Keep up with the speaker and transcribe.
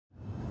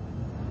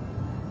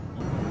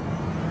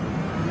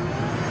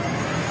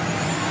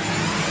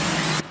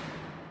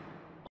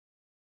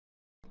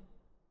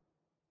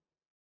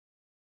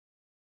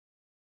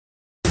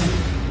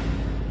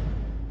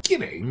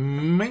G'day,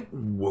 mate.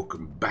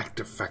 Welcome back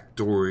to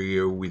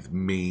Factorio with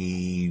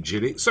me,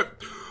 Jitty. So,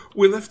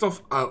 we left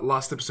off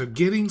last episode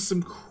getting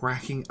some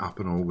cracking up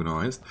and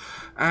organised.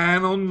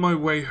 And on my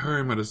way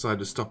home, I decided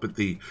to stop at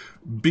the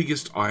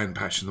biggest iron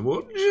patch in the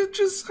world.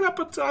 Just set up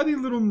a tiny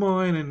little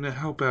mine and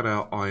help out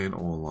our iron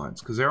ore lines.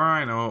 Because our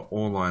iron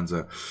ore lines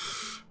they're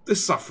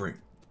suffering.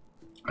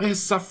 They're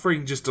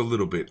suffering just a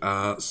little bit.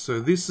 So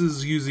this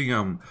is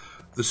using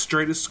the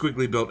straightest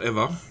squiggly belt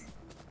ever.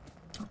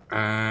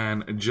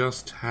 And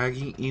just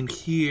tagging in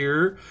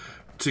here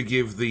to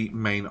give the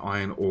main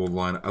iron ore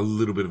line a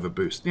little bit of a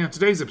boost. Now,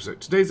 today's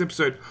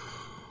episode,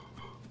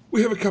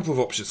 we have a couple of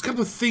options, a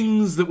couple of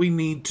things that we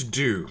need to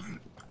do.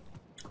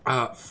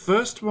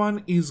 First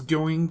one is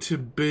going to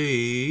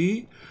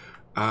be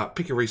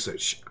pick a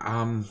research.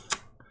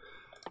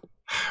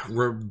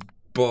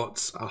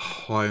 Robots are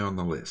high on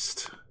the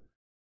list.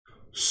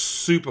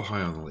 Super high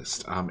on the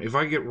list. If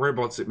I get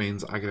robots, it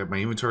means I can have my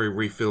inventory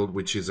refilled,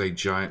 which is a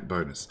giant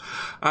bonus.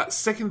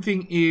 Second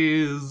thing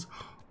is,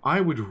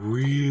 I would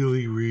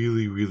really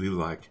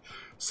like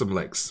some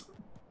legs,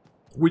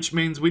 which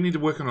means we need to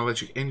work on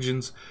electric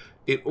engines.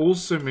 It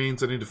also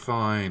means I need to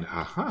find,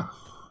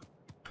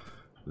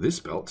 this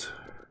belt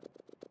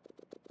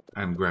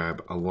and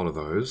grab a lot of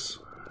those.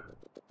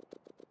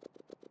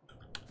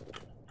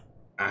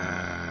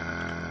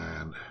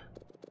 And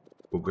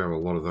we'll grab a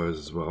lot of those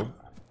as well.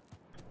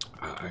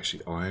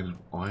 Actually,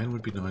 iron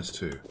would be nice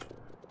too.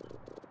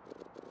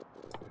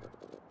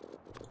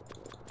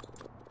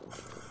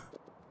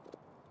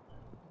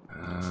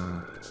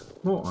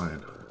 More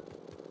iron.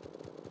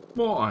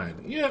 More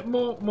iron. Yeah,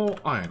 more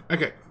iron.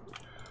 Okay.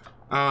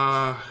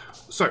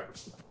 So,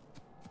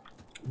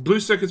 blue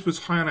circuits was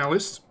high on our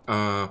list,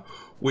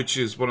 which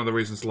is one of the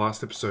reasons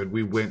last episode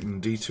we went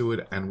and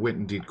detoured and went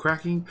and did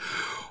cracking.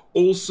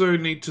 Also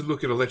need to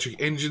look at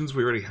electric engines.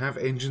 We already have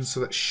engines, so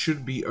that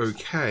should be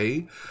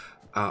okay.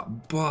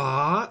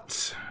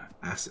 But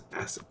acid.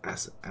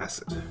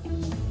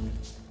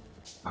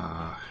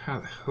 How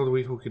the hell do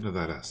we hook into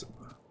that acid?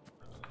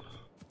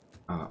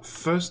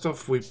 First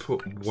off, we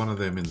put one of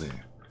them in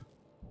there.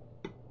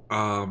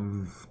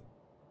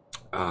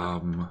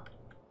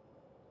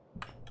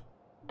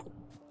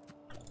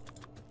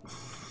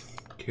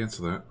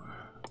 Cancel that.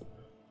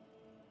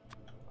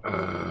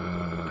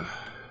 I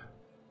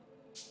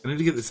need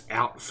to get this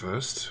out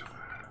first.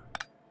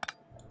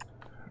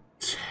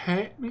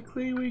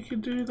 Technically, we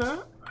could do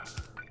that.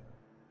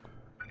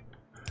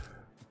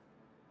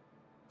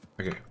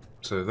 Okay,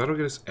 so that'll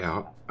get us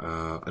out.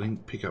 I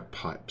didn't pick up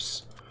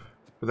pipes,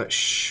 but that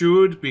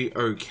should be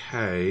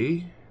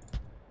okay.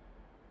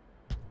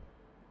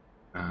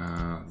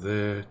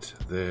 There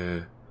to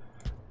there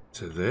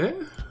to there.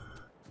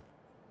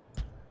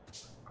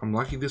 I'm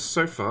liking this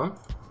so far.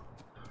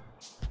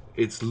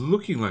 It's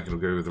looking like it'll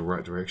go the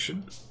right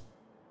direction.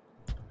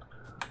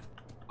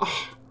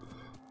 Oh,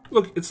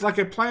 look, it's like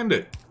I planned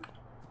it.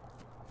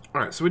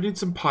 Alright, so we need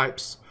some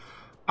pipes.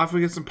 After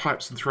we get some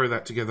pipes and throw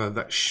that together,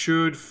 that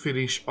should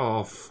finish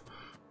off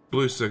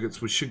blue circuits.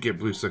 We should get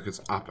blue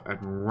circuits up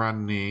and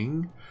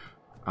running.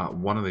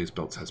 One of these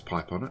belts has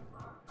pipe on it.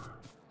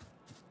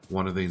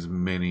 One of these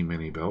many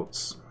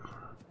belts.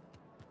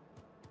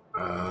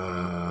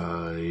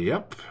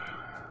 Yep.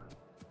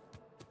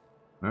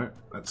 No,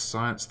 that's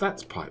science.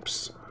 That's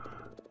pipes.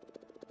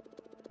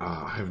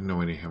 I have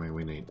no idea how many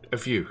we need. A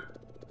few.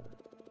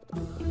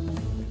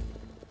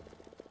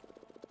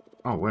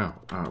 Oh wow,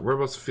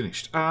 robots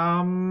finished.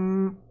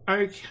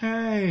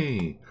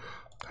 Okay.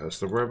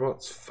 Personal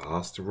robots,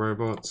 faster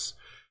robots,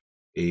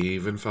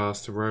 even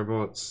faster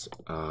robots.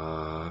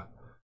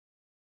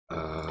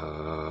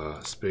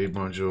 Speed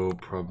module,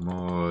 prod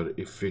mod,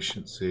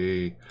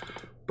 efficiency,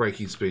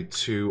 braking speed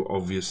 2,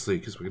 obviously,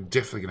 because we're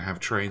definitely gonna have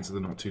trains in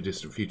the not too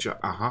distant future.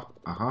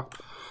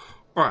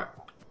 Alright.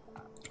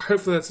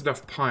 Hopefully that's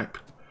enough pipe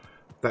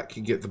that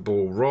can get the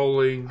ball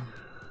rolling.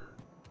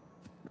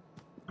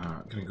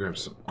 Gonna grab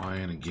some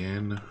iron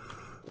again.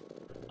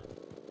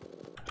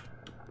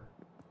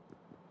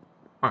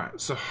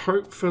 Alright, so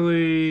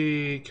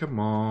hopefully... Come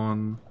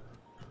on.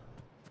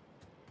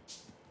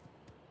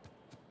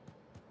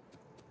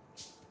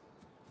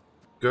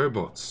 Go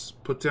bots.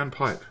 Put down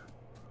pipe.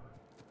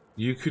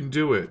 You can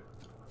do it.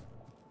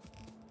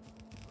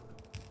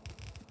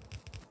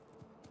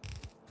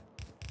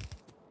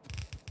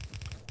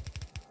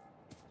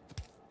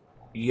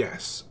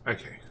 Yes.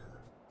 Okay.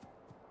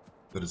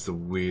 That is the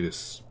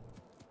weirdest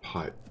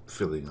pipe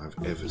filling I've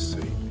ever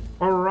seen.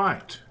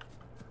 Alright.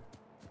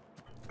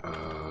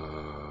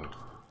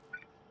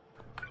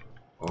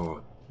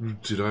 Oh,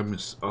 did I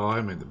miss... Oh, I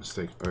made the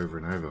mistake over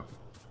and over.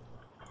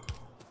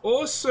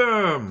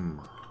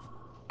 Awesome!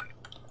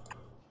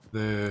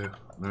 There.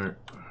 No.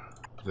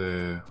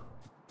 There.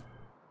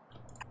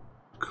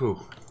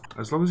 Cool.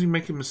 As long as you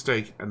make a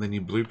mistake and then you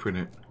blueprint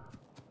it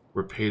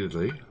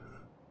repeatedly,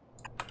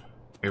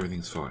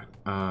 everything's fine.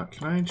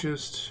 Can I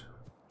just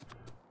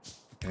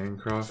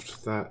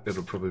handcraft that?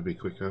 It'll probably be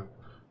quicker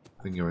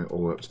than going all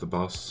the way up to the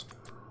bus.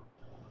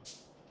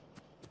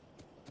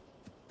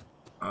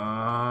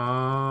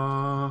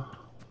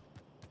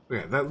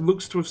 Okay, that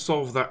looks to have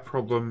solved that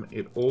problem.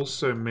 It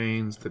also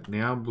means that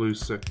now blue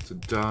circuits are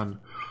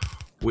done.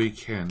 We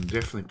can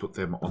definitely put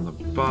them on the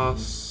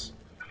bus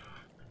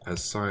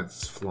as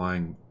science is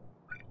flying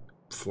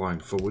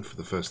forward for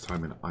the first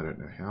time in I don't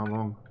know how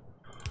long.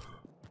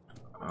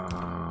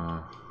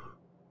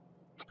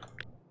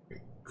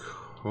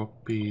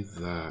 Copy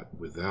that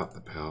without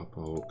the power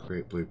pole,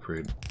 create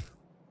blueprint.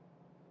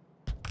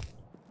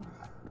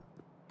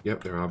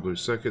 Yep, there are blue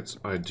circuits.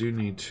 I do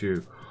need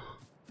to...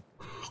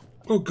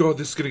 Oh god,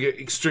 this is going to get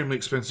extremely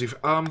expensive.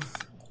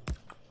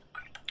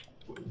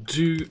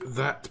 Do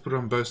that to put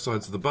on both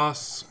sides of the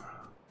bus.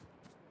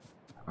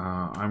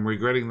 I'm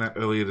regretting that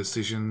earlier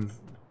decision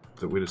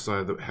that we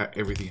decided that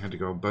everything had to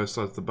go on both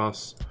sides of the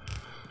bus.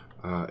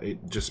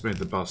 It just made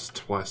the bus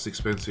twice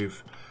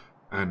expensive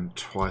and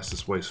twice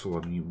as wasteful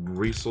on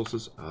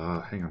resources.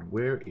 Hang on,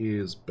 where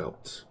is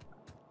belt?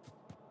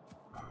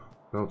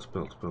 Belt.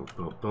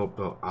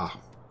 Ah,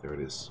 there it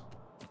is.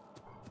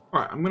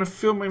 Alright, I'm going to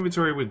fill my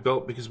inventory with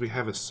belt because we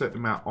have a certain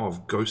amount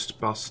of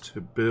ghost bus to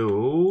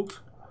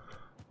build.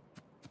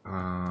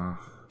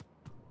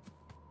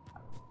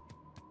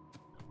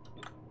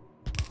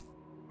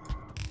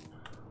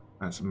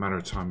 It's a matter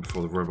of time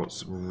before the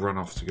robots run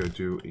off to go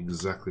do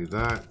exactly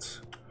that.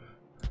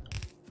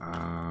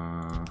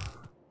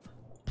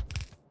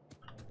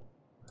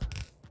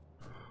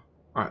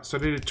 Alright, so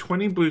I needed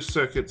 20 blue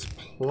circuits,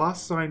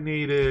 plus I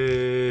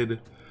needed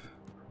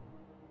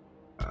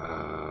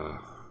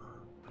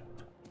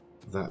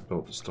that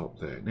belt to stop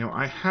there. Now,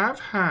 I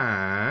have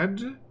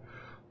had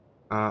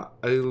a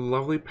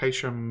lovely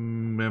Patreon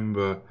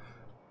member,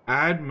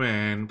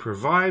 Adman,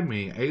 provide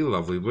me a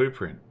lovely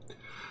blueprint.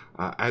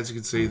 As you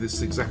can see, this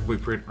is the exact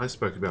blueprint I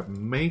spoke about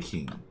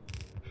making.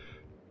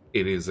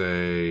 It is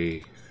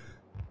a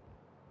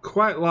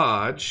quite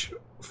large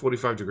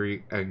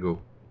 45-degree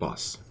angle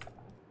bus.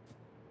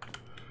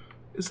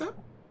 Is that...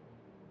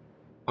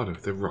 Oh no,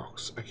 they're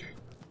rocks. Okay. I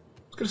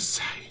was going to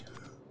say...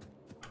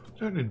 I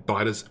don't need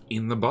biters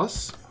in the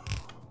bus.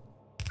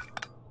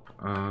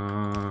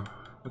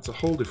 That's a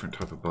whole different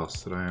type of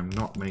bus that I am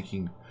not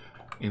making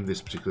in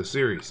this particular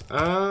series.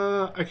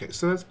 Okay,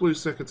 so that's blue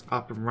circuits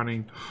up and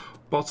running.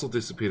 Bots will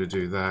disappear to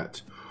do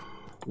that.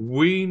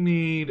 We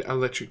need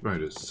electric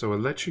motors. So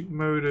electric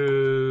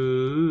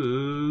motors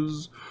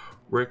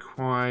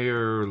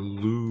require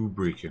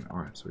lubricant.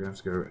 Alright, so we have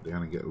to go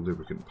down and get a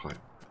lubricant pipe.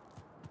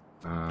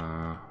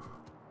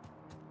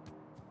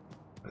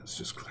 Let's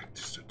just collect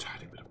just a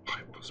tiny bit of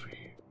pipe whilst we're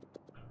here.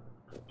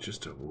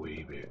 Just a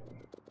wee bit.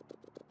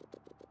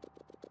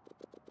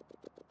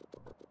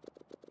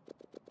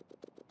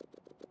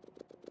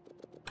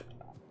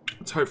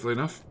 It's hopefully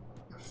enough.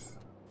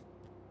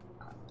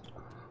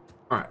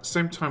 Alright,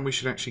 same time we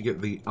should actually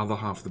get the other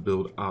half of the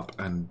build up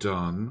and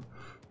done.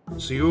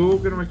 So you're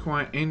going to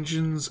require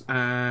engines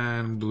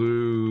and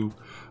blue...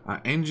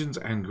 engines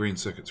and green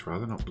circuits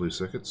rather, not blue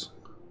circuits.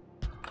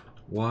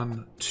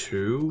 1,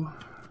 2...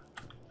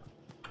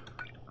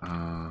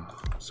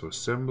 so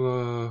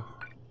assembler,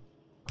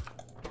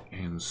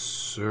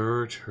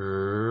 inserter.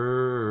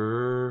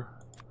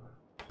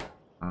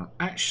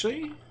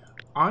 Actually,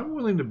 I'm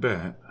willing to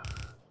bet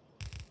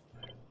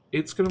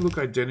it's going to look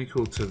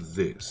identical to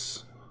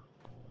this.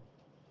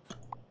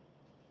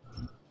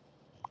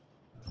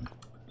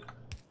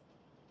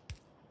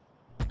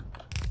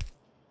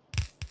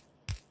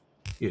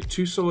 Yeah,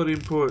 2 solid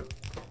input,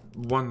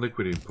 1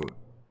 liquid input.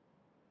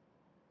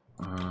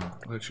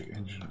 Electric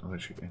engine,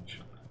 electric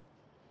engine.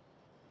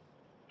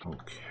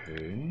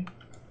 Okay.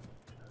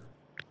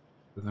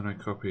 And then I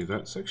copy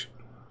that section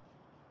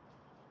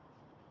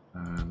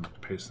and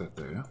paste that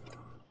there.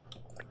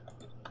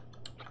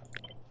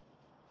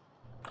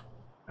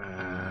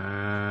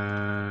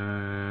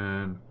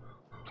 And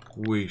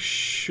we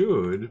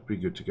should be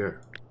good to go.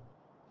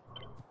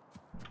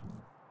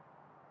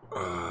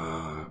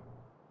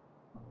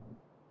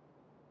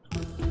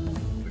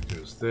 That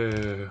goes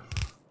there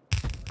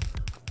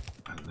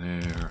and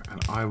there,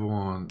 and I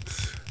want...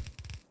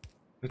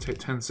 They take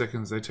 10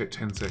 seconds, they take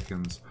 10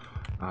 seconds.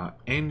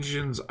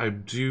 Engines, I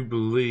do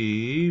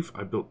believe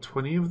I built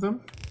 20 of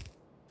them.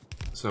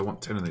 So I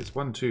want 10 of these.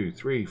 1, 2,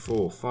 3,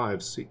 4,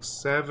 5, 6,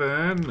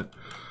 7.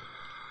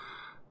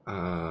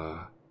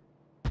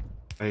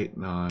 8,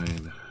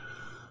 9,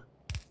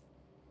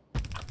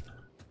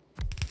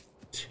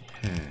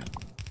 10.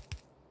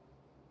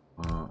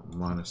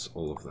 Minus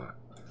all of that.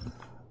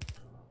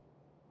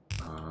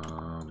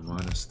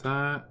 Minus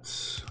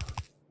that.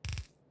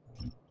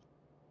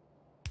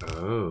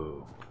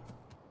 Oh.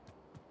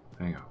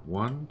 Hang on.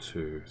 1,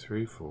 2,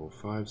 3, 4,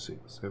 5,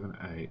 6, 7,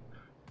 8,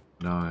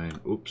 9.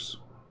 Oops.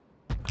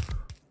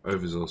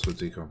 Overzealous with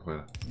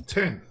decompiler.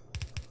 10.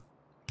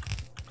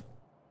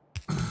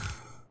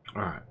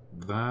 Alright.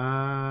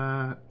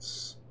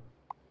 That's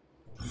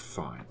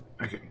fine.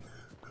 Okay.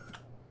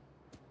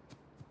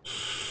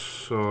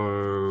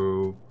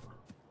 So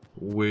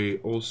we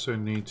also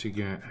need to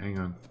get... Hang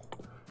on.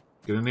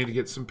 Gonna need to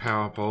get some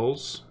power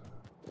poles.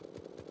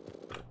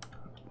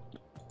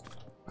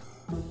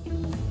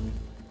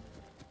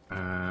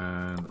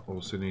 And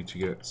also need to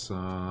get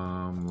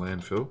some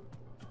landfill.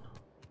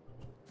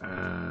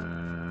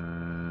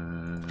 And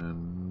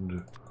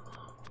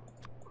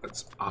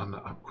let's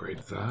upgrade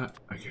that.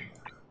 Okay.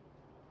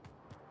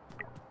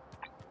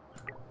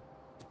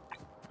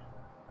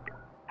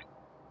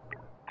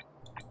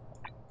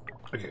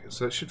 Okay,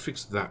 so that should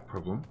fix that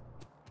problem.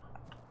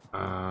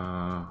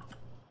 Alright,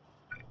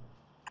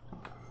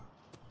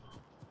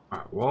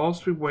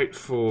 whilst we wait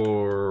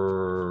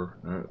for...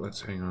 No,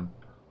 let's hang on.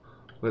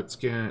 Let's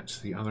get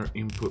the other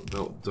input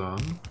belt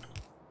done.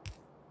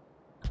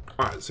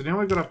 Alright, so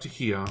now I got up to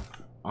here.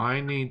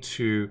 I need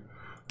to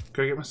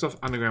go get myself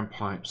underground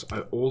pipes. I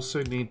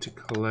also need to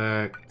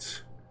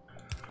collect...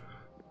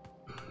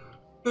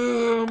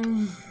 What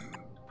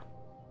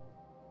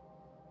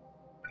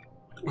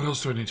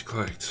else do I need to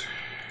collect?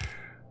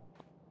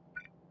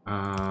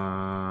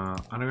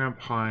 Underground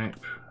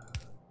pipe.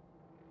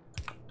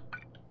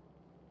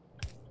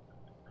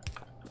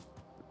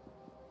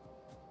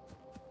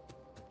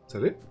 Is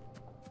that it?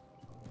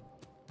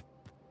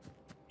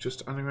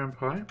 Just underground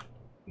pipe?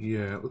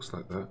 Yeah, it looks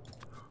like that.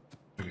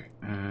 Okay,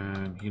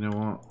 and you know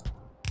what?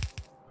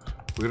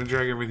 We're going to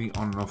drag everything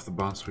on and off the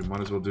bus. We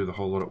might as well do the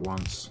whole lot at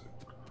once.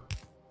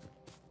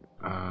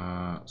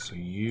 So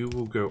you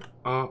will go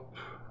up.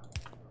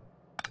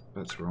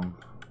 That's wrong.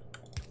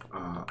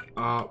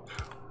 Up.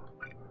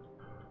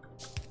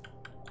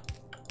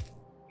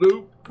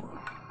 Loop.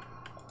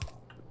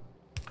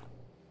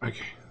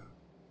 Okay.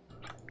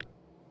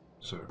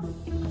 So,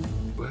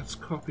 let's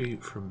copy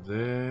from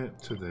there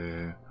to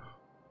there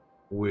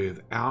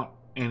without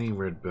any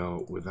red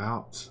belt,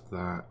 without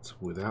that,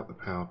 without the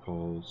power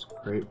poles,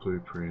 create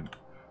blueprint.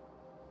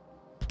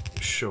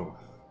 Sure.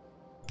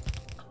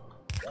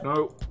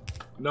 No.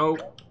 No.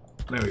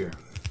 There we go.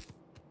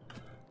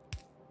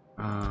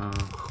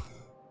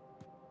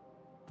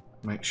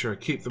 Make sure I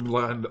keep them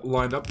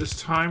lined up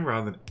this time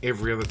rather than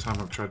every other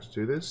time I've tried to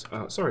do this.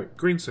 Sorry,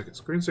 green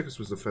circuits. Green circuits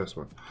was the first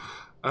one.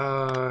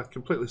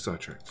 Completely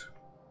sidetracked.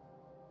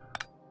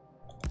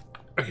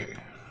 Okay.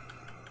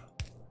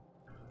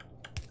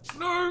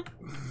 No!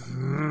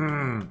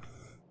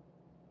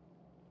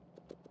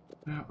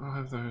 Yeah, I'll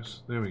have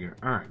those. There we go.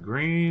 Alright,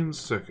 green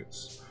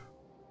circuits.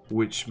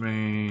 Which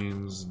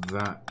means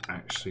that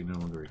actually no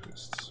longer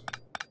exists.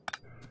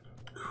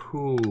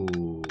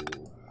 Cool.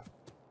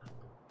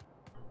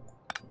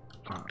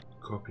 Alright,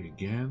 copy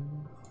again.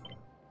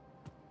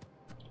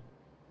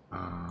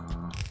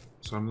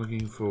 So I'm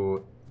looking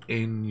for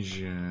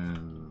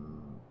engines.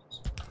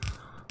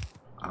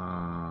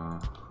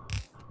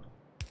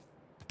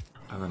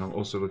 And then I'm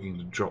also looking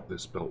to drop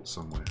this belt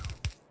somewhere.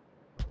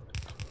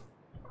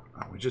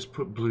 We just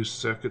put blue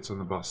circuits on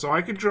the bus. So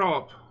I could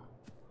drop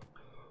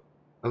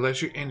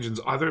electric engines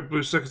either at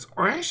blue circuits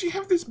or I actually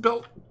have this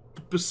belt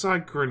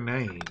beside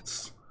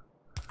grenades.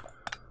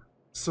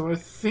 So I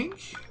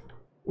think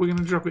we're going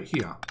to drop it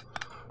here.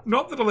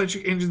 Not that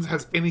electric engines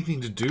has anything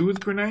to do with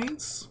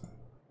grenades,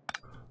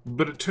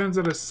 but it turns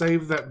out I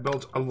saved that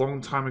belt a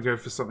long time ago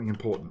for something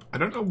important. I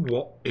don't know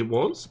what it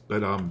was,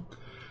 but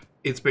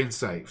it's been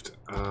saved.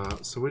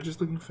 So we're just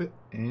looking for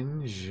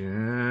engines.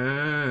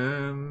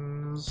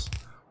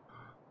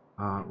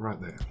 Right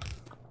there.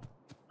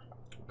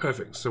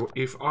 Perfect. So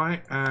if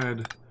I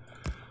add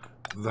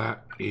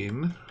that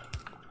in,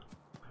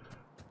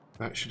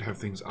 that should have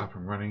things up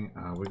and running.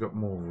 We got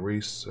more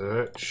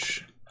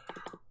research.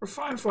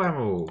 Refined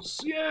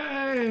flammables.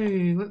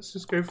 Yay! Let's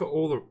just go for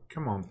all the...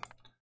 Come on.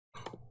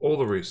 All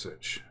the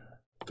research.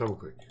 Double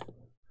click.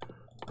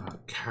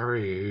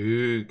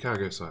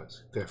 Cargo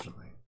size.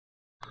 Definitely.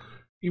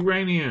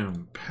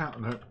 Uranium.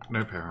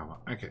 No power armor.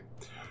 Okay.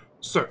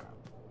 So,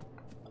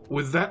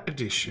 with that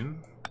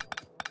addition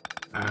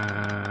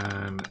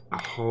and a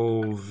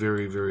whole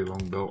very, very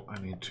long belt I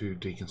need to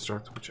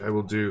deconstruct, which I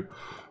will do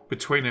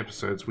between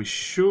episodes, we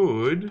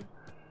should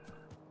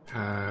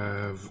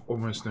have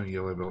almost no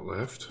yellow belt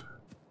left.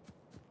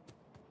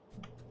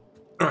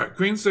 Alright,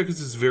 green circuits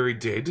is very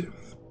dead.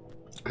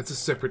 That's a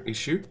separate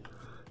issue.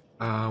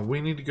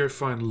 We need to go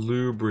find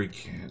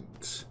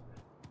lubricant.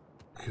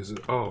 Because,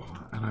 oh,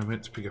 and I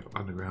meant to pick up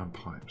underground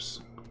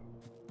pipes.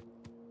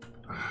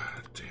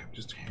 Damn,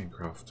 just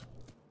handcraft.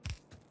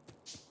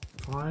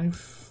 5?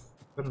 Is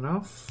that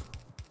enough?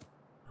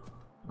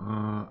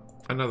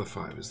 Another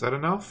 5. Is that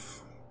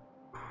enough?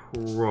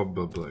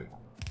 Probably.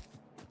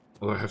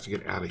 Although I have to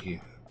get out of here.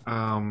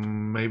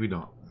 Maybe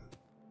not.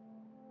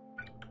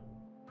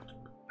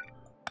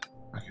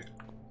 Okay.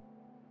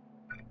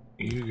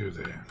 You go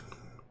there.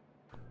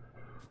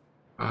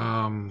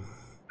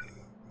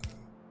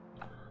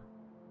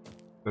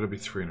 That'll be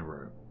 3 in a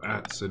row.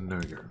 That's a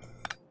no-go.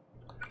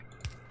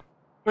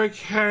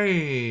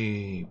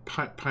 Okay.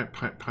 Pipe.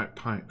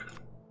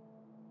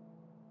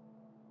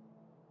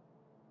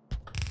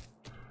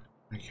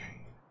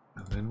 Okay.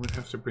 And then we'd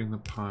have to bring the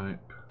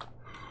pipe...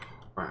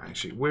 Alright,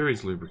 actually, where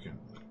is lubricant?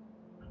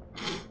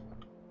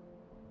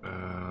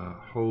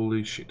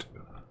 Holy shit.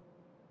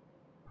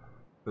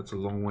 That's a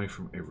long way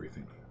from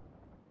everything.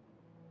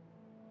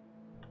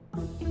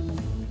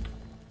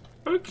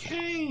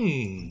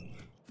 Okay.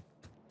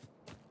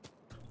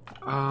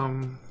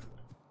 Right.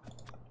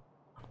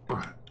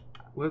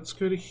 Let's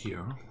go to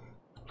here.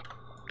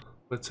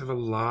 Let's have a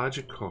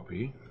larger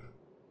copy.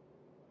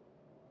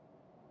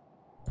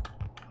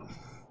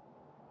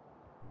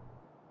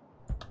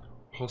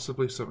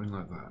 Possibly something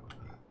like that.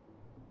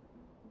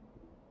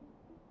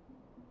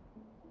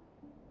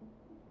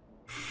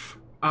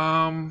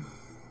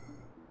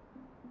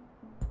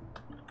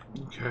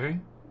 Okay.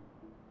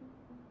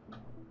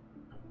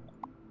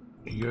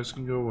 You guys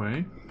can go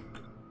away.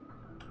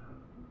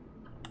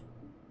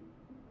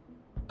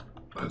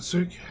 That's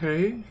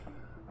okay.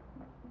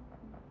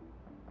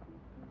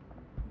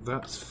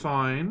 That's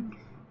fine.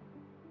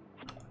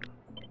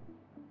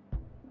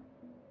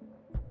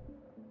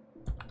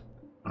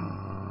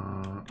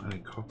 Any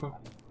copper?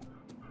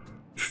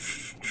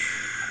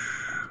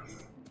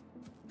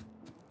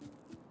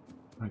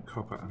 Any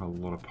copper and a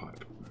lot of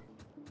pipe.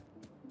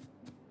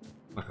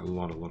 Like a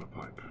lot of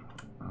pipe.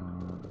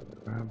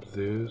 Grab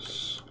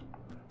this.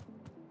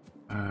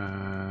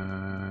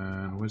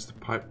 And where's the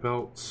pipe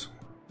belts?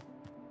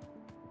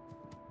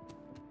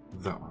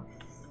 That one.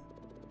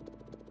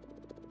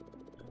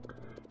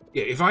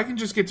 Yeah, if I can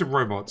just get to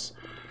robots,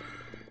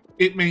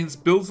 it means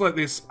builds like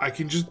this, I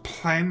can just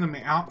plan them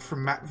out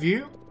from map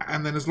view,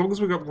 and then as long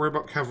as we've got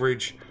robot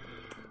coverage,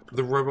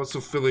 the robots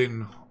will fill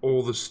in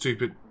all the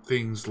stupid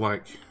things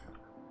like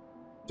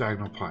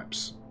diagonal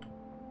pipes.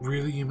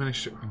 Really? You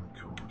managed to... Oh,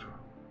 God.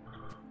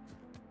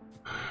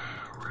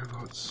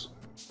 Robots.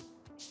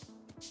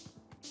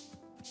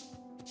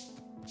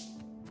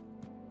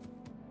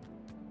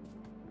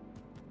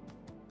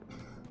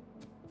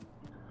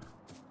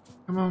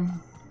 Come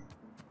on.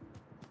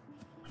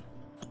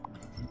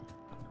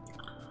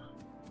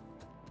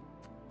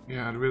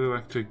 Yeah, I'd really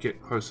like to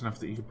get close enough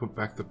that you can put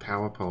back the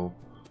power pole.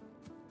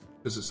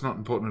 Because it's not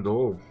important at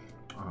all.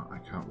 I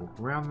can't walk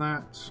around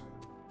that.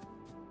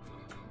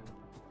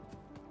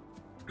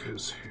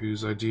 Because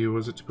whose idea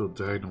was it to build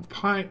diagonal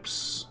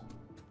pipes?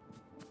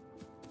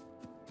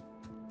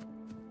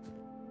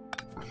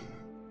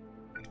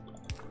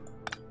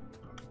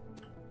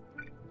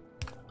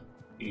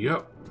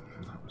 Yep.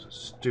 That was a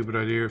stupid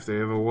idea if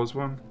there ever was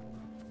one.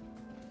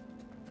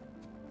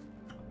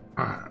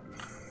 Alright.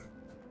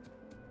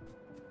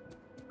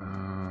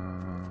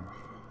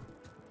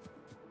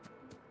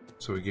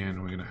 So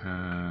again, we're going to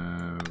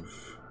have...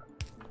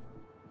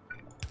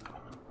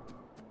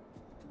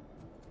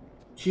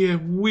 Yeah,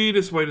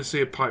 weirdest way to see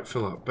a pipe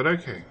fill up, but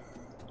okay.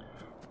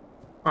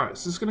 Alright,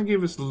 so this is going to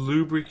give us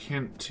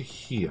lubricant to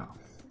here.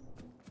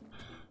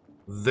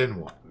 Then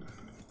what?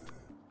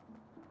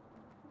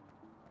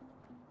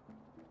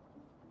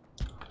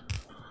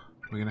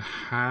 We're going to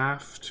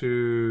have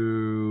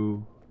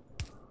to...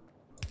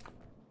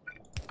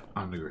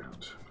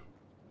 underground.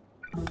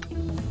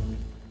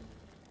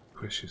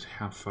 Question is,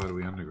 how far do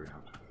we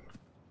underground?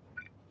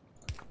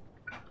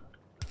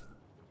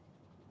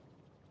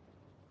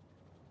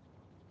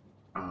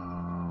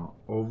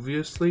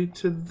 Obviously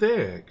to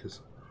there, because...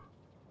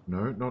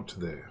 No, not to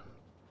there.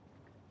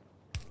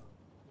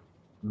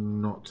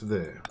 Not to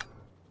there.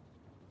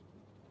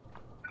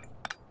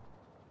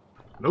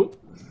 Nope.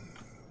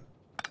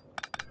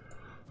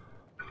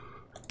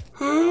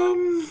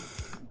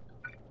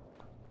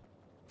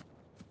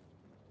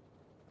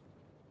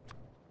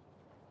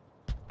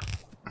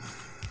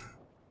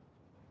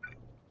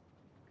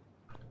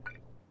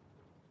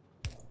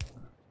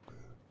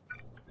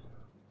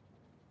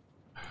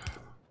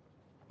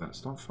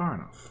 That's not far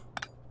enough.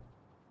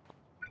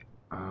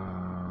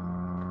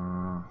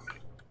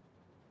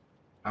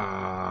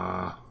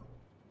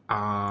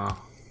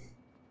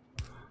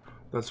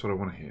 That's what I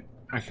want to hit.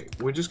 Okay,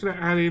 we're just going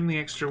to add in the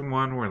extra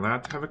one. We're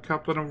allowed to have a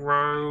couple in a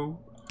row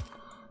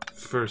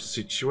for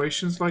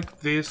situations like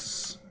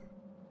this.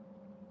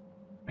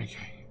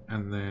 Okay,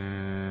 and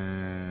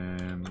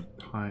then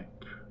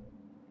pipe.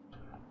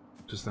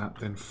 Does that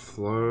then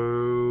flow?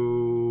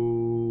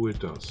 It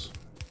does.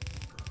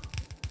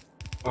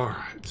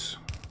 Alright.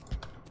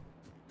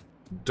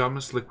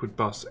 Dumbest liquid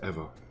bus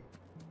ever.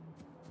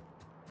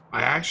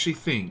 I actually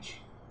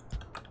think,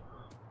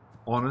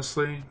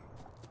 honestly,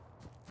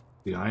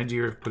 the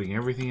idea of putting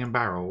everything in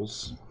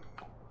barrels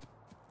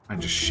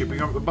and just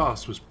shipping up the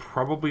bus was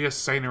probably a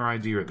saner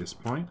idea at this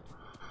point.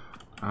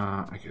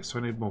 Okay, so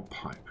I need more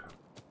pipe.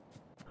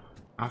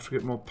 After we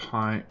get more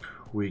pipe,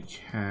 we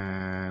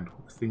can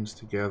hook things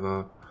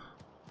together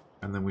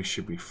and then we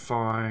should be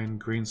fine.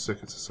 Green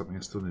circuits are something I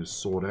still need to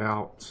sort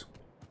out,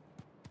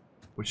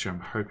 which I'm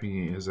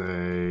hoping is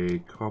a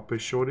copper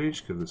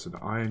shortage because it's an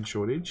iron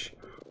shortage.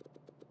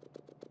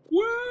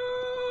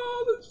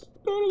 Well, there's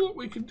not a lot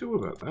we can do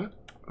about that.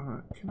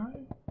 Can I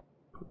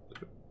put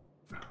the...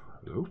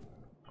 Hello?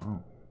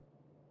 Oh.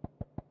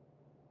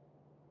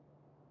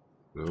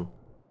 Hello?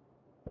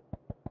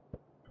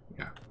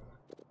 Yeah.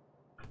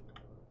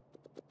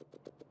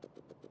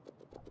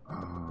 I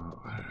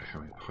don't know how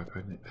many pipe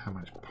I need, how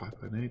much pipe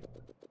I need.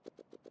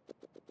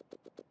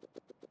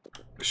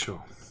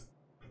 Sure.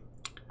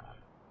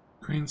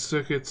 Green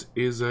circuits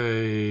is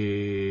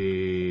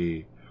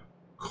a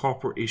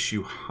copper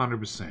issue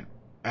 100%.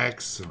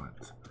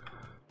 Excellent.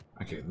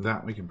 Okay,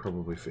 that we can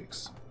probably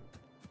fix.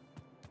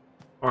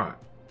 Alright.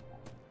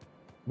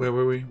 Where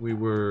were we? We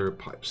were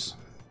pipes.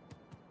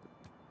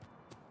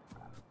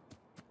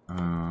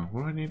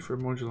 What do I need for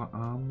modular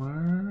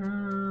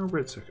armor?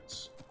 Red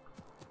circuits.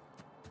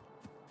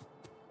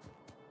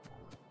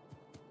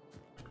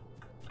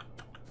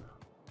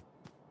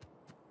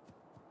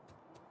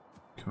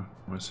 Come on.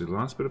 I want to see the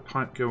last bit of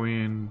pipe go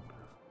in.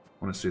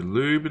 I want to see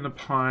lube in the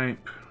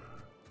pipe.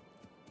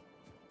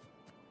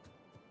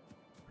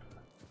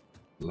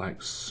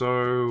 Like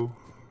so.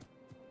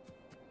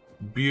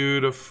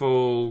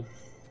 Beautiful.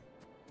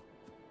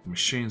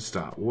 Machine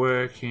start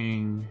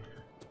working.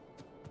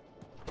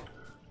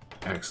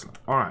 Excellent.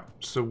 Alright,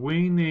 so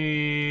we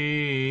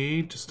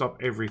need to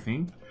stop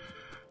everything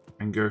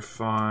and go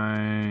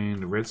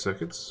find red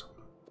circuits.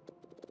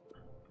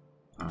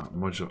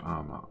 Modular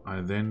armor. I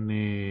then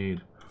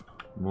need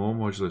more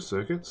modular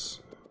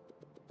circuits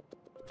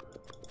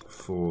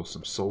for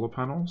some solar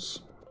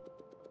panels.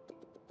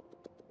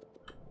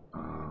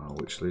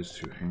 Which leads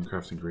to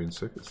handcrafting green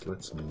circuits.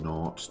 Let's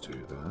not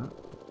do that.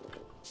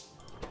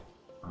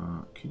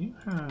 Can you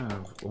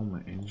have all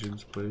my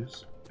engines,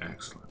 please?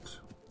 Excellent.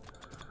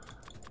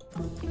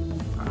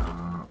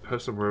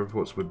 Personal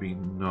robots would be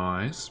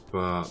nice,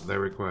 but they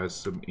require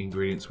some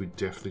ingredients we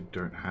definitely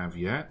don't have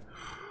yet.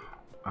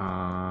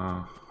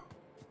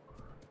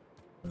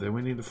 Then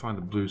we need to find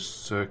the blue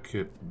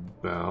circuit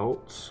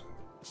belt,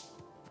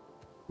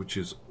 which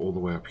is all the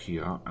way up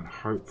here, and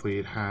hopefully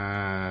it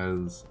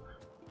has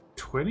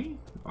 20?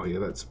 Oh yeah,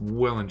 that's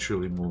well and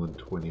truly more than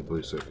 20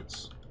 blue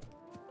circuits.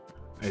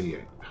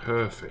 88.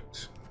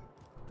 Perfect.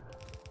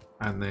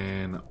 And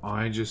then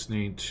I just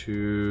need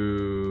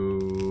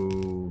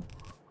to...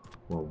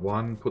 Well,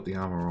 one, put the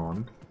armor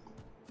on.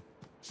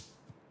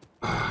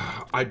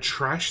 I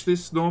trash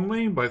this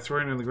normally by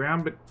throwing it on the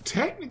ground, but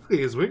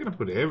technically as we're going to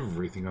put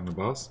everything on the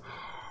bus,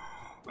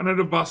 I need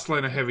a bus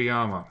load of heavy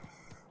armor.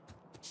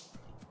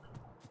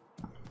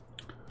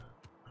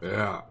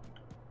 Yeah.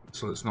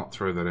 So let's not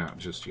throw that out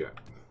just yet.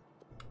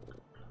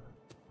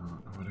 No,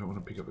 I don't want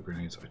to pick up the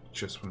grenades. I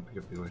just want to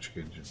pick up the electric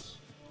engines.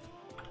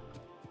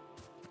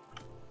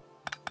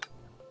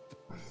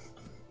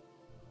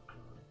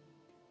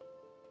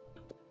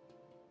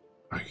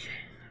 Okay.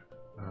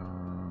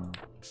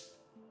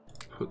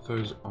 Put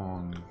those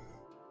on.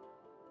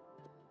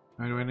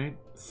 How do I need?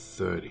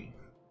 30.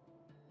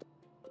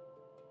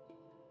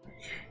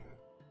 Okay.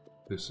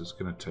 This is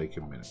going to take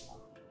a minute.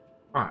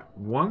 Alright,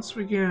 once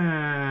we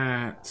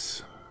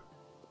get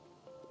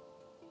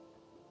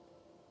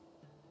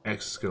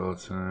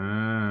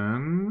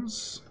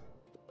exoskeletons,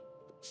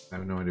 I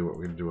have no idea what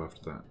we're going to do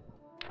after that.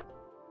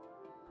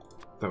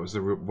 That was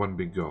the one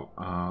big goal.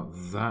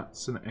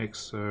 That's an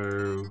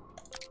exo.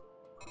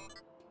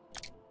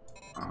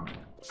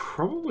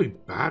 Probably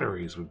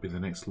batteries would be the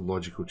next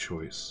logical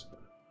choice.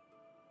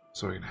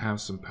 So I can have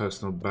some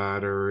personal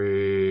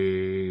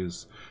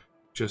batteries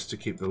just to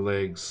keep the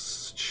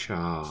legs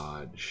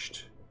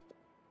charged.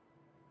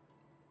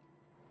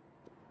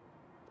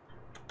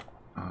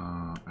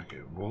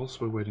 Okay, whilst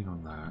we're waiting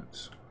on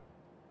that,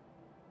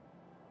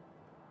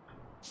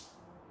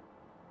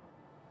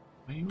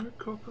 are you a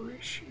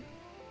corporation?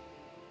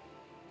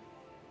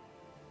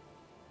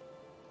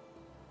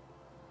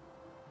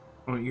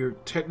 Well, you're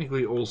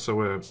technically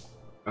also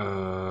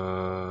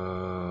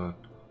a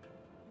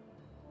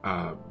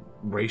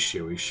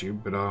ratio issue,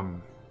 but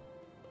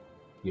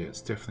yeah,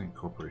 it's definitely a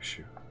copper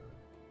issue.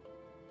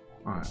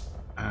 Alright,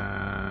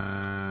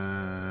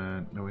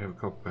 and now we have a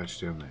copper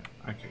patch down there.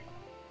 Okay.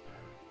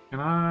 Can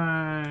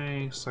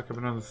I suck up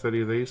another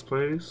 30 of these,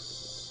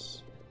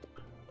 please?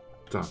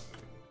 Done.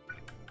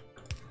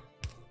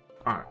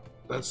 Alright,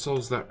 that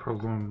solves that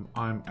problem.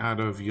 I'm out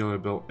of yellow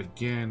belt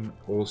again.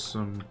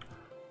 Awesome.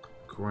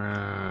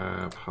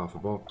 Grab half a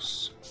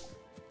box.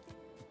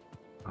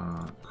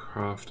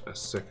 Craft a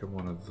second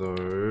one of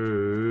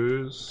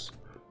those.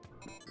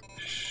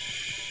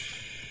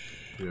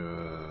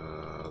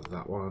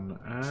 That one.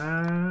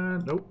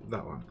 And nope,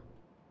 that one.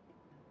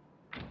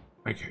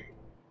 Okay.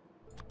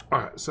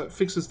 Alright, so it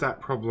fixes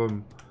that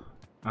problem.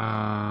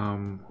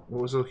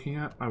 What was I looking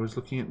at? I was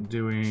looking at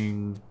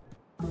doing...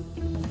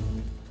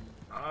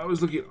 I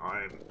was looking at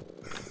iron.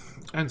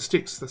 And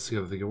sticks, that's the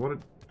other thing I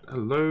wanted.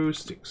 Hello,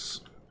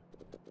 sticks.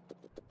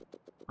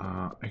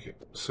 Okay,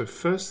 so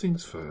first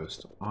things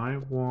first, I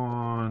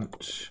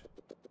want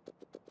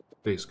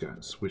these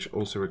guys, which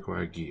also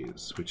require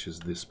gears, which is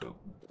this belt.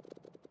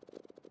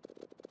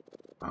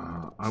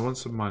 I want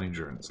some mining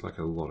drones, like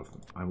a lot of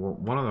them. I want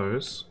one of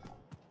those.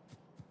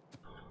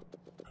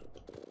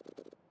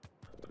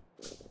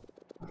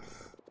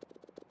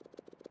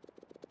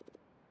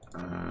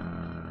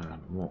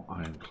 And more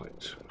iron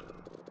plate.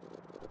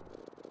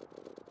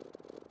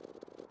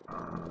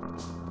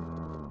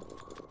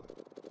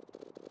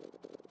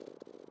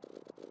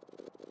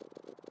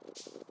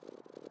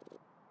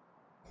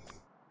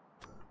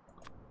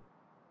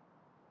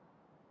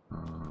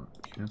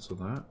 Cancel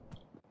that.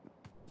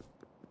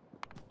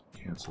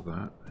 Cancel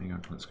that. Hang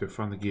on, let's go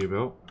find the gear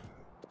belt.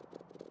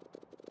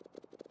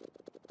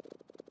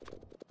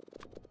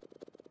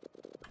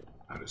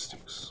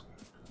 sticks.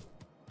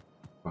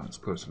 Fine, it's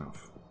close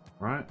enough.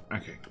 Right?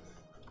 Okay.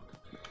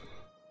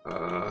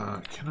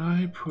 Can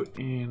I put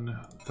in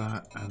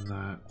that and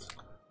that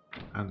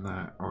and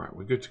that? Alright,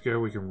 we're good to go.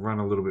 We can run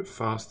a little bit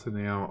faster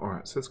now.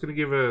 Alright, so it's going to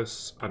give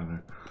us, I don't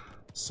know,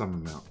 some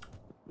amount.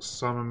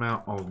 Some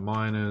amount of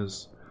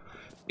miners.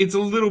 It's a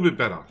little bit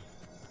better.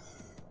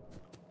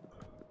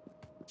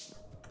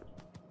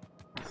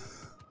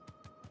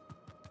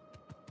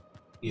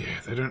 Yeah,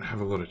 they don't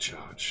have a lot of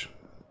charge.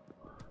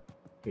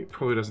 It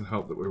probably doesn't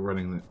help that we're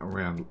running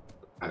around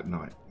at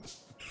night.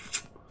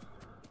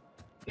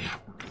 Yeah.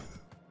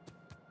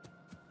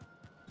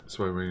 That's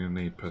why we're going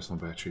to need personal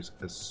batteries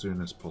as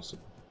soon as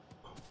possible.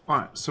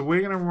 Alright, so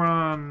we're going to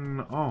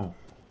run... Oh,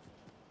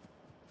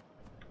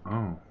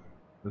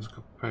 there's a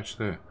couple patch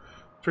there.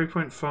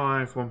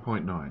 3.5,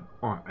 1.9.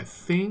 Alright, I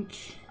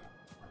think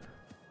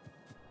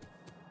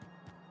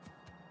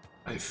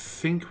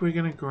we're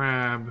going to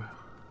grab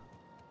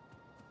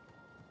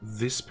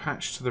this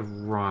patch to the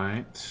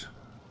right.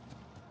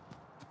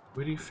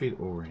 Where do you feed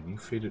ore in? You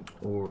feed it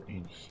ore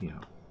in here.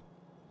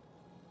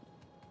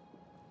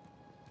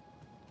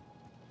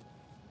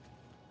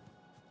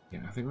 Yeah,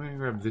 I think we're going to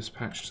grab this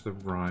patch to the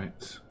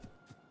right.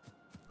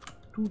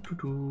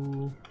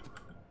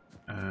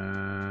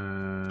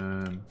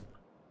 And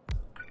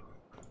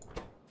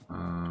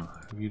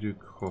have you do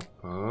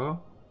copper?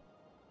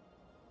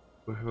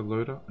 Do I have a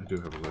loader? I do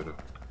have a loader.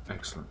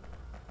 Excellent.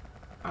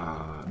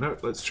 No,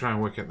 let's try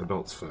and work out the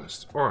belts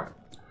first. Alright.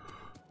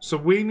 So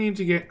we need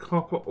to get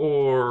copper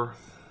ore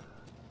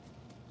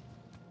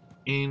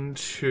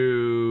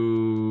into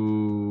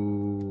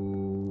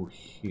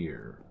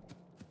here.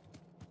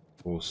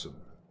 Awesome.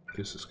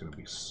 This is going to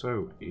be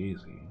so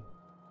easy.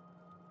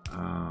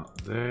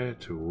 There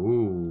to...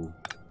 Ooh.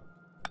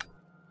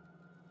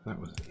 That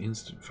was an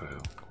instant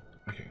fail.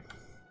 Okay.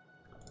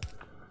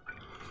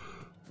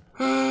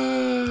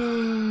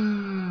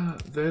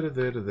 There to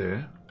there to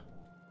there.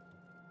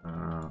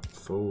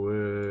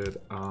 Forward,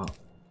 up,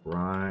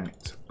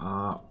 right,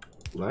 up,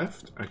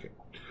 left. Okay.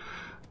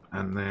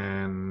 And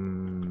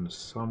then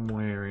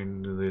somewhere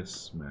into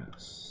this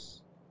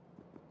mess.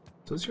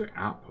 Does your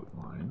output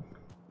line?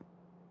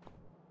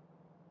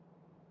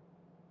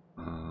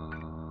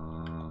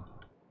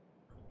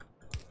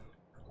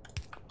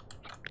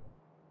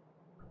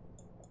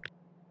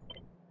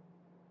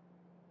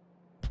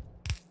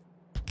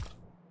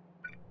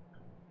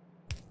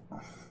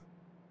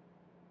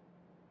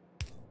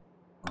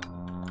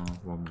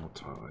 One more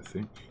tile, I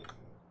think.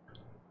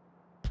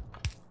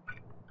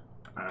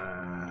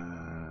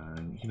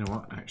 You know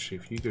what? Actually,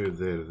 if you go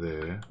there to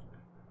there,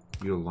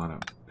 you'll line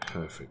up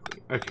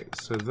perfectly. Okay,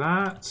 so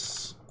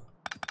that's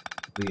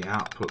the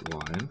output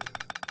line.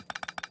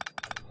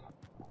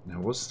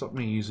 Now, what's stopped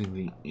me using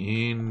the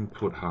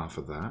input half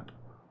of that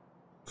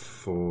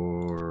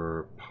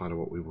for part of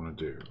what we want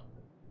to do?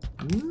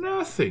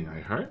 Nothing,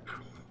 I hope.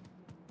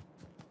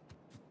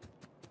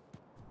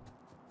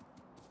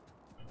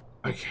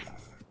 Okay.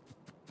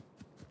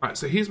 Alright,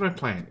 so here's my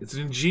plan. It's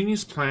an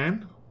ingenious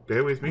plan.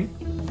 Bear with me.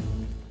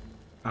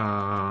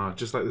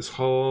 Just like this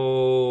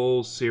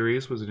whole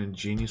series was an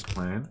ingenious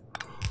plan.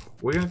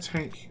 We're going to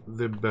take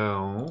the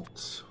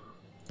belt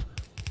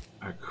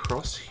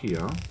across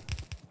here.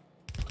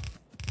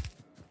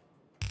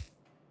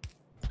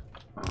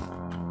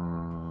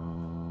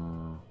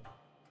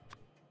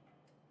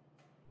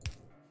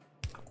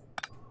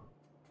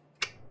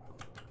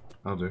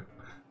 I'll do.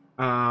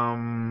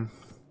 On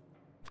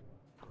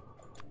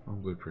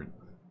blueprint.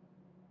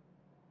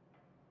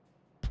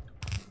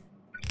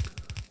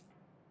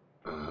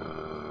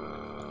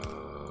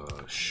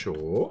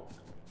 Sure.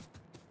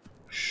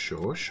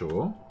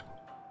 Sure.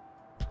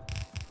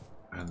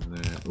 And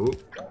then,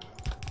 oop,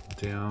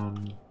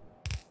 down,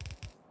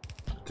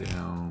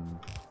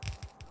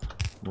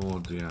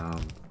 more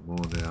down.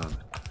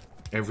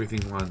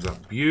 Everything lines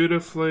up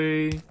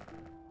beautifully.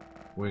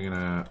 We're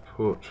gonna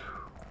put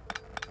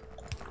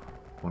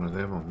one of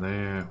them on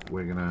there.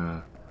 We're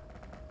gonna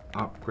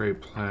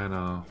upgrade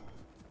planner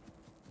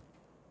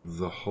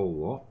the whole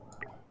lot.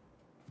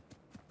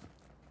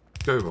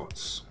 Go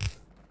bots.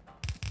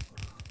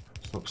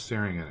 Stop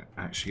staring at it.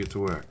 Actually get to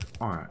work.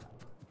 Alright.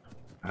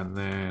 And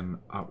then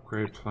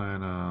upgrade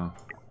planner.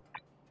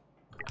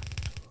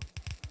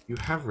 You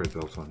have red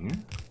belt on you.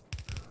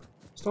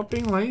 Stop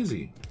being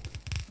lazy.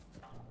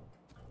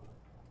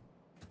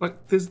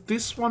 Like, there's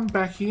this one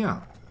back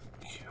here.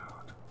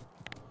 God.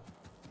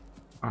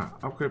 Alright,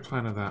 upgrade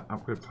planner that,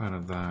 upgrade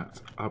planner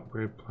that,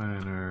 upgrade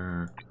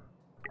planner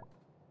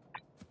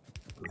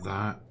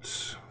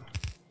that.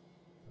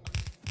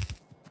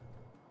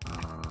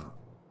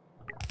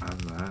 And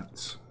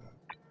that.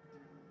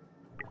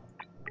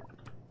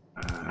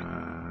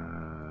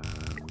 And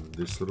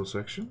this little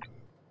section.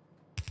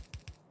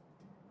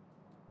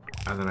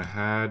 And then I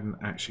hadn't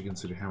actually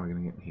considered how we're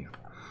going to get in here.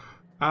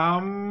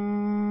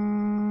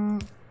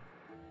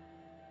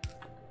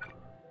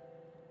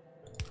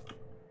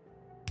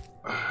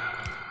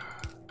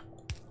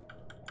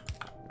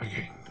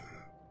 Okay.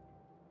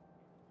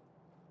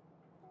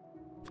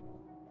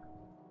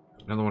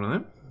 Another one of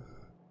them.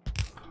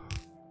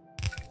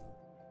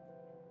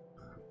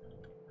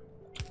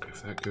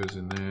 if that goes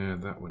in there,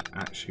 that would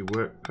actually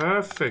work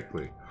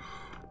perfectly.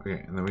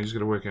 Okay, and then we're just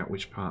going to work out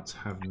which parts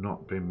have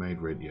not been made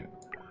red yet.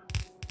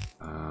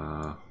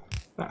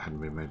 That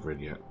hadn't been made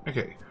red yet.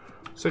 Okay,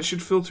 so it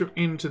should filter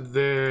into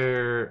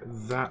there.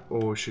 That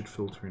ore should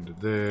filter into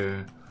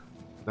there.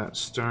 That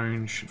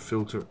stone should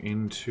filter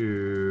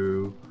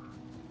into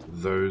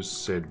those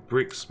said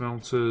brick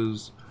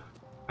smelters.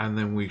 And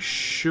then we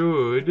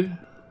should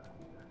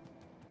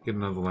get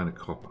another line of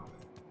copper.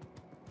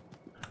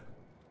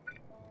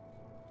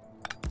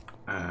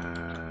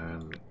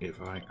 And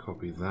if I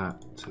copy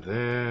that to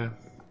there,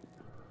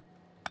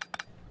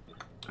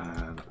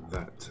 and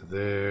that to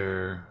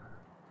there,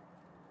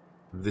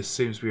 this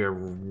seems to be a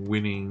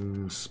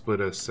winning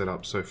splitter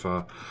setup so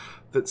far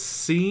that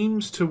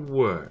seems to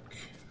work.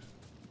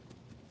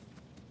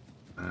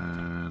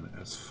 And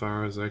as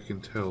far as I can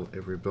tell,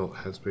 every belt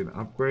has been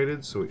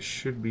upgraded, so it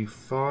should be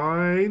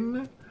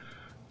fine.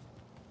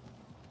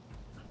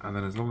 And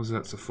then as long as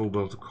that's a full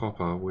belt of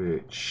copper,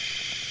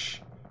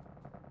 which...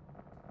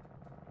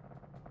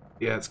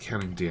 yeah, it's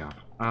counting down.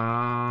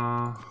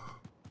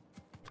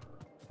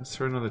 Let's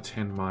throw another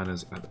 10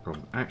 miners at the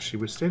problem.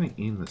 Actually, we're standing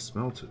in the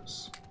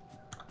smelters.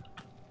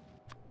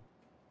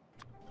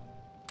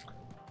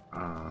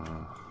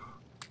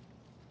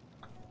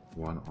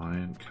 One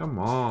iron. Come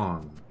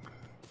on.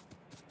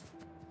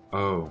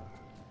 Oh,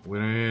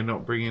 we're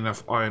not bringing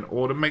enough iron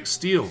ore to make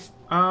steel.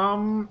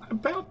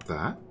 About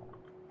that.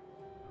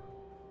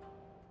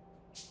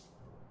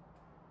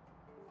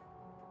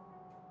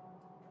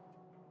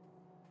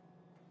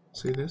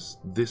 See this?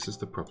 This is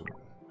the problem.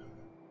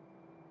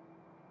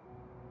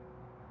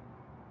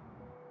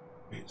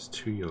 It's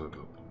too yellow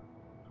belt.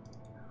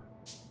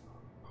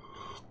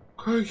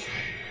 Okay.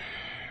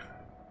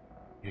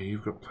 Yeah,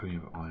 you've got plenty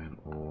of iron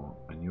ore,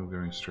 and you're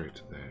going straight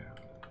to there.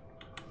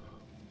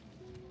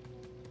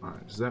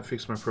 Alright, does that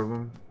fix my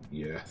problem?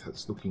 Yeah,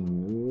 that's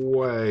looking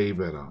way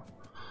better.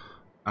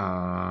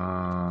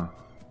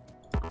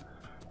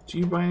 Do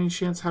you by any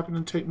chance happen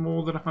to take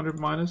more than 100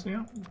 miners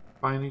now?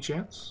 By any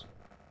chance?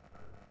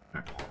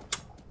 No.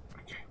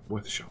 Okay,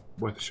 worth a shot.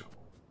 Worth a shot.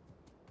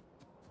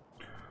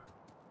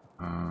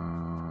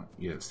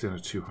 Yeah, it's down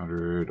to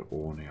 200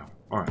 ore now.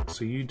 Alright,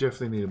 so you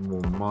definitely need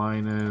more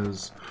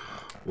miners.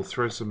 We'll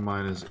throw some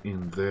miners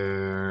in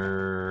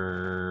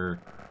there.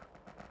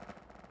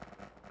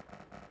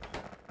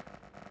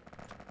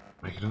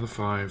 Make another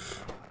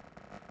 5.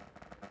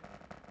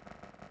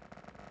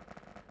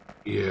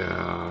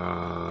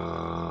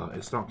 Yeah,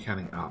 it's not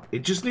counting up.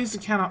 It just needs to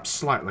count up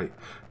slightly.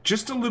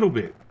 Just a little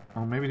bit.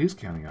 Oh, maybe it is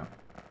counting up.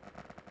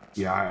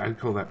 Yeah, I'd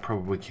call that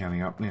probably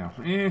counting up now.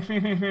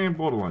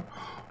 Borderline.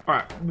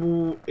 Alright,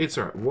 well, it's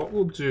alright. What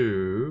we'll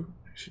do...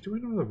 Actually, do we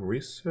know the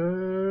research?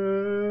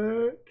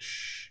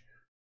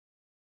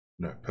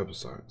 No, purple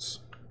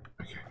science.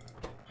 Okay.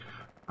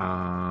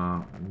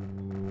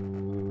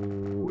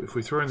 If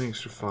we throw in the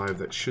extra 5,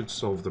 that should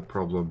solve the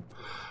problem.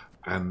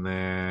 And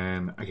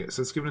then... okay,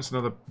 so it's given us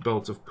another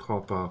belt of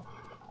copper,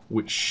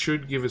 which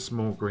should give us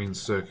more green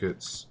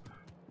circuits,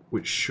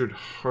 which should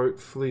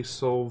hopefully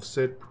solve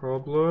said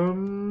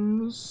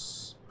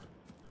problems.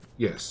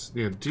 Yes.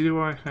 Yeah,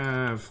 do I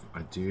have...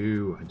 I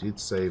do. I did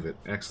save it.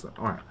 Excellent.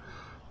 Alright.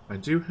 I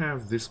do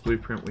have this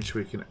blueprint, which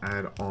we can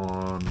add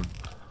on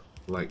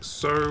like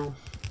so.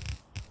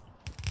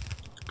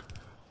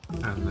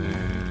 And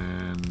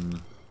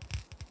then...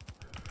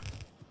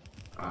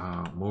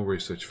 more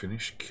research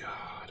finish.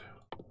 God.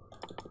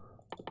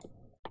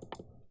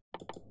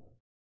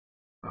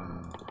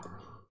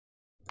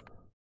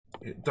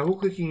 Yeah, double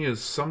clicking is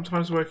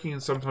sometimes working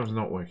and sometimes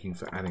not working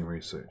for adding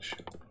research.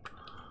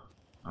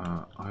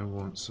 I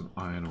want some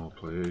iron ore,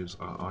 please.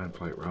 Iron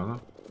plate, rather.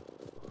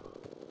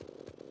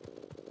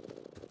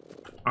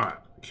 Alright,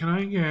 can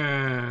I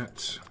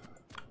get...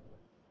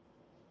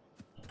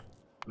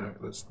 no,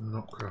 let's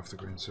not craft the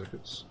green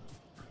circuits.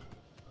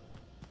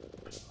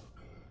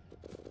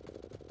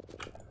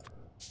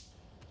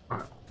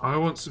 Alright, I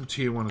want some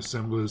tier 1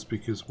 assemblers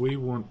because we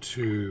want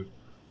to...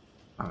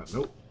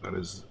 nope, that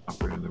is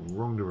upgrading in the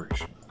wrong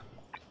direction.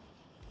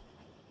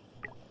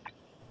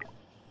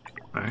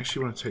 I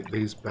actually want to take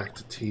these back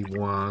to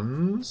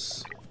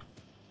T1s.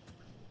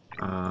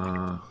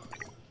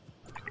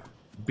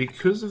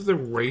 Because of the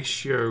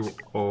ratio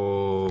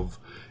of...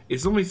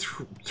 it's only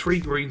 3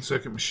 green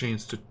circuit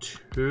machines to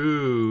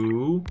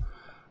 2...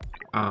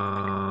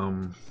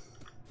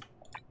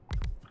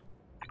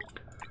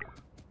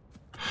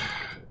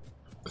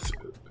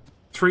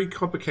 3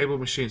 copper cable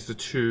machines to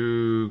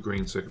 2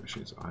 green circuit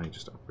machines. I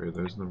just upgraded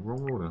those in the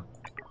wrong order.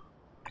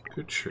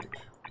 Good trick.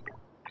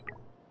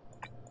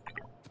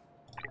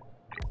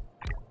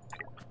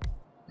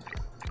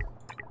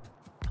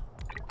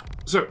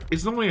 So,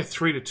 it's normally a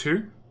 3 to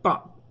 2,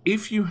 but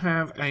if you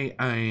have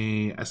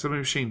a assembly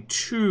machine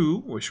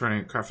 2, which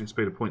running at crafting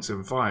speed of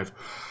 0.75,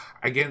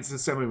 against an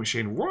assembly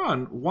machine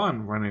 1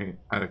 running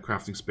at a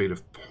crafting speed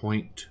of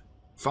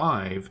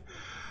 0.5,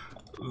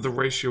 the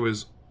ratio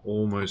is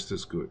almost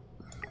as good.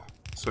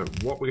 So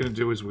what we're going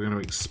to do is we're going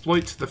to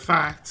exploit the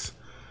fact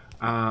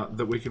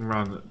that we can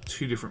run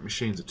 2 different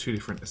machines at 2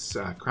 different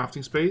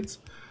crafting speeds.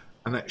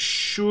 And that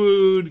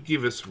should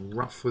give us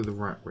roughly the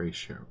right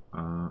ratio.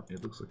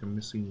 It looks like I'm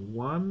missing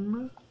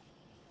 1,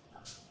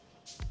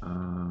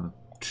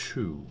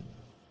 2.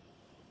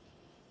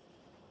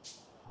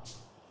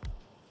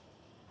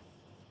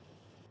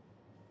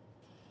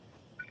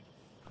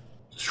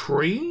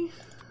 Three?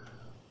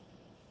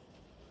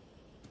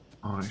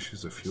 Oh, actually,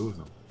 there's a few of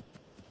them.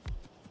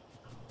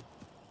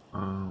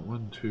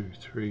 1, 2,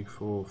 3,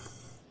 4,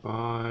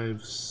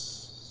 5,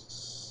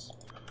 6.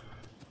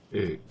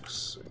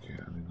 Okay,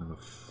 I need another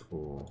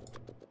 4.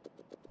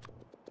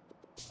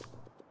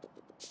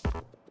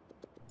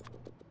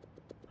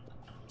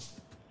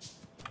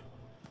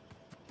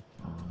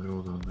 Oh, they're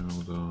all done, they're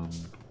all done.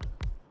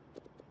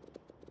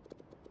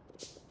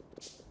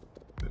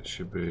 That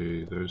should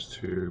be those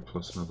 2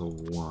 plus another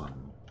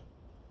 1.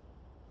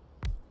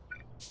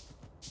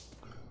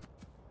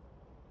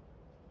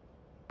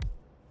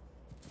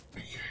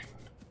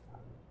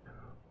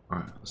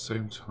 Alright, at the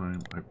same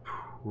time, I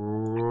probably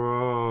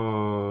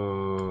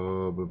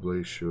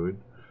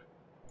should.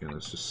 Yeah,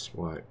 let's just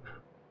swipe.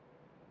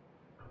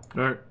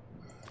 No.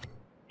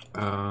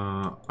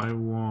 I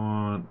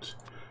want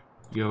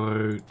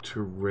yellow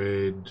to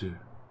red.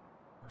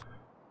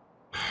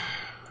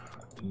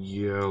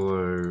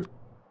 Yellow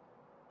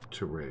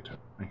to red.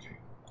 Okay.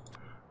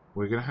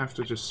 We're going to have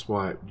to just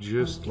swipe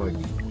just like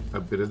a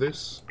bit of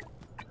this.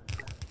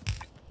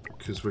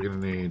 Because we're going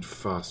to need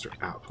faster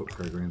output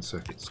for our green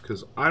circuits.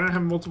 Because I don't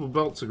have multiple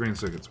belts of green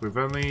circuits. We've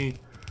only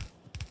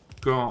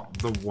got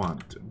the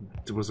 1.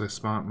 Was I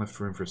smart and left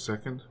room for a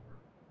second?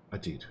 I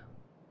did.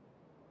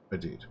 I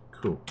did.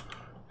 Cool.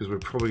 Because we're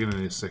probably going to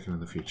need a second in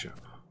the future.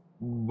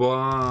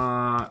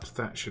 But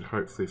that should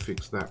hopefully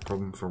fix that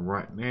problem for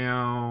right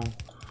now.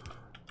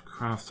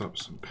 Craft up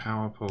some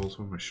power poles.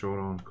 What am I short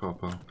on?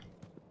 Copper.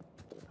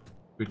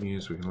 Good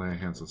news, we can lay our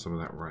hands on some of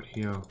that right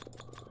here.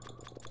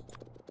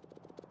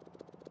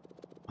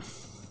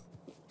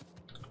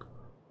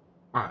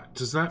 Alright,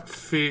 does that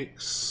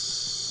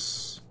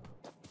fix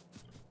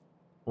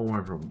all my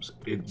problems?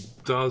 It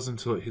does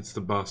until it hits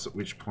the bus, at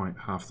which point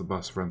half the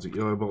bus runs at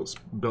yellow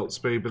belt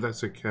speed, but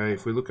that's okay.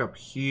 If we look up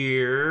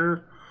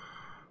here,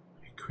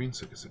 green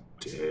circuits are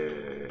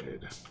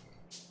dead.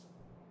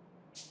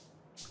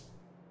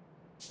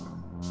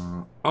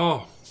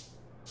 Oh,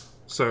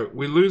 so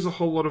we lose a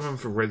whole lot of them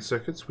for red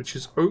circuits, which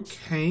is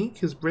okay,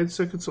 because red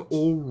circuits are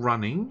all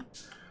running.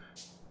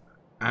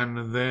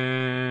 And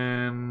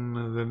then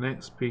the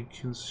next big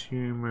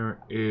consumer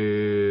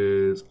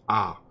is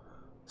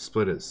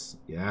splitters.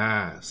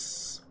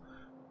 Yes.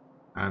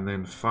 And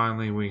then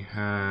finally we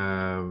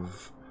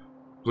have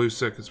blue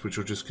circuits, which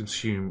will just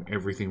consume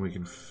everything we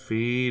can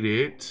feed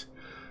it.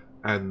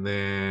 And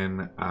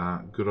then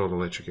good old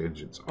electric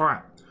engines.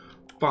 Alright.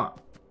 But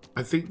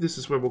I think this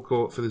is where we'll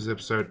call it for this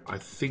episode. I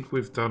think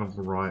we've done it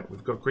right.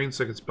 We've got green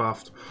circuits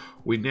buffed.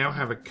 We now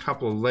have a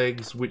couple of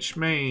legs, which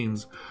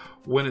means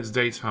when it's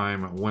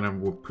daytime, when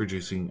I'm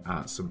producing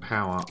some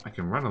power, I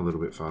can run a little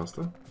bit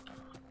faster.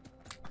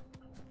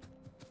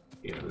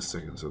 Yeah, the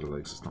seconds of the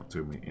legs is not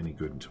doing me any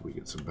good until we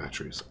get some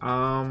batteries.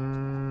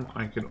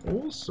 I can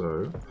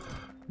also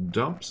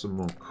dump some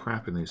more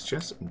crap in these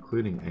chests,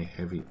 including a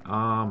heavy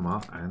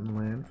armor and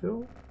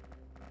landfill.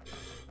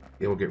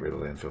 Yeah, we'll get rid of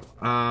landfill.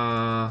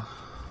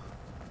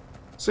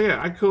 So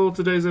yeah, I call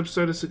today's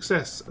episode a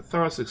success, a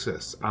thorough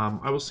success.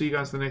 I will see you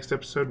guys in the next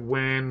episode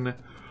when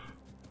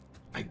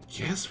I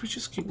guess we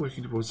just keep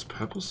working towards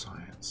purple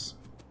science.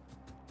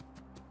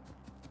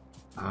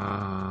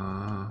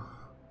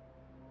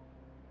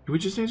 We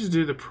just need to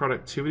do the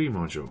productivity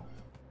module.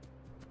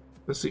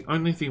 That's the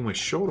only thing we're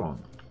short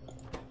on.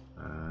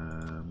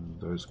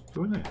 Those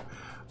go in there.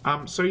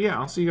 So yeah,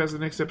 I'll see you guys in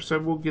the next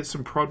episode. We'll get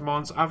some prod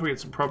mods. After we get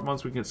some prod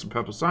mods, we can get some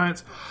purple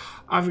science.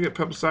 After we get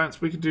purple science,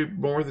 we can do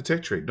more of the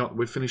tech tree. Not that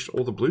we've finished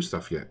all the blue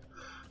stuff yet.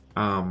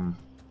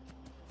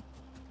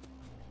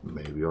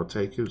 Maybe I'll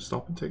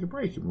stop and take a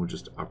break, and we'll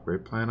just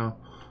upgrade planner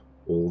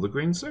all the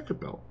green circuit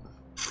belt.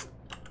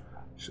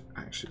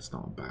 Actually, it's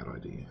not a bad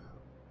idea.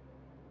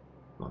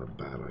 Not a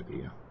bad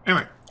idea.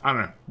 Anyway, I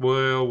don't know.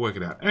 We'll work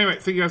it out. Anyway,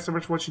 thank you guys so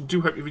much for watching.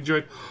 Do hope you've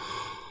enjoyed.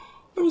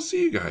 I will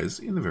see you guys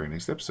in the very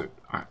next episode.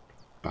 Alright,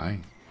 bye.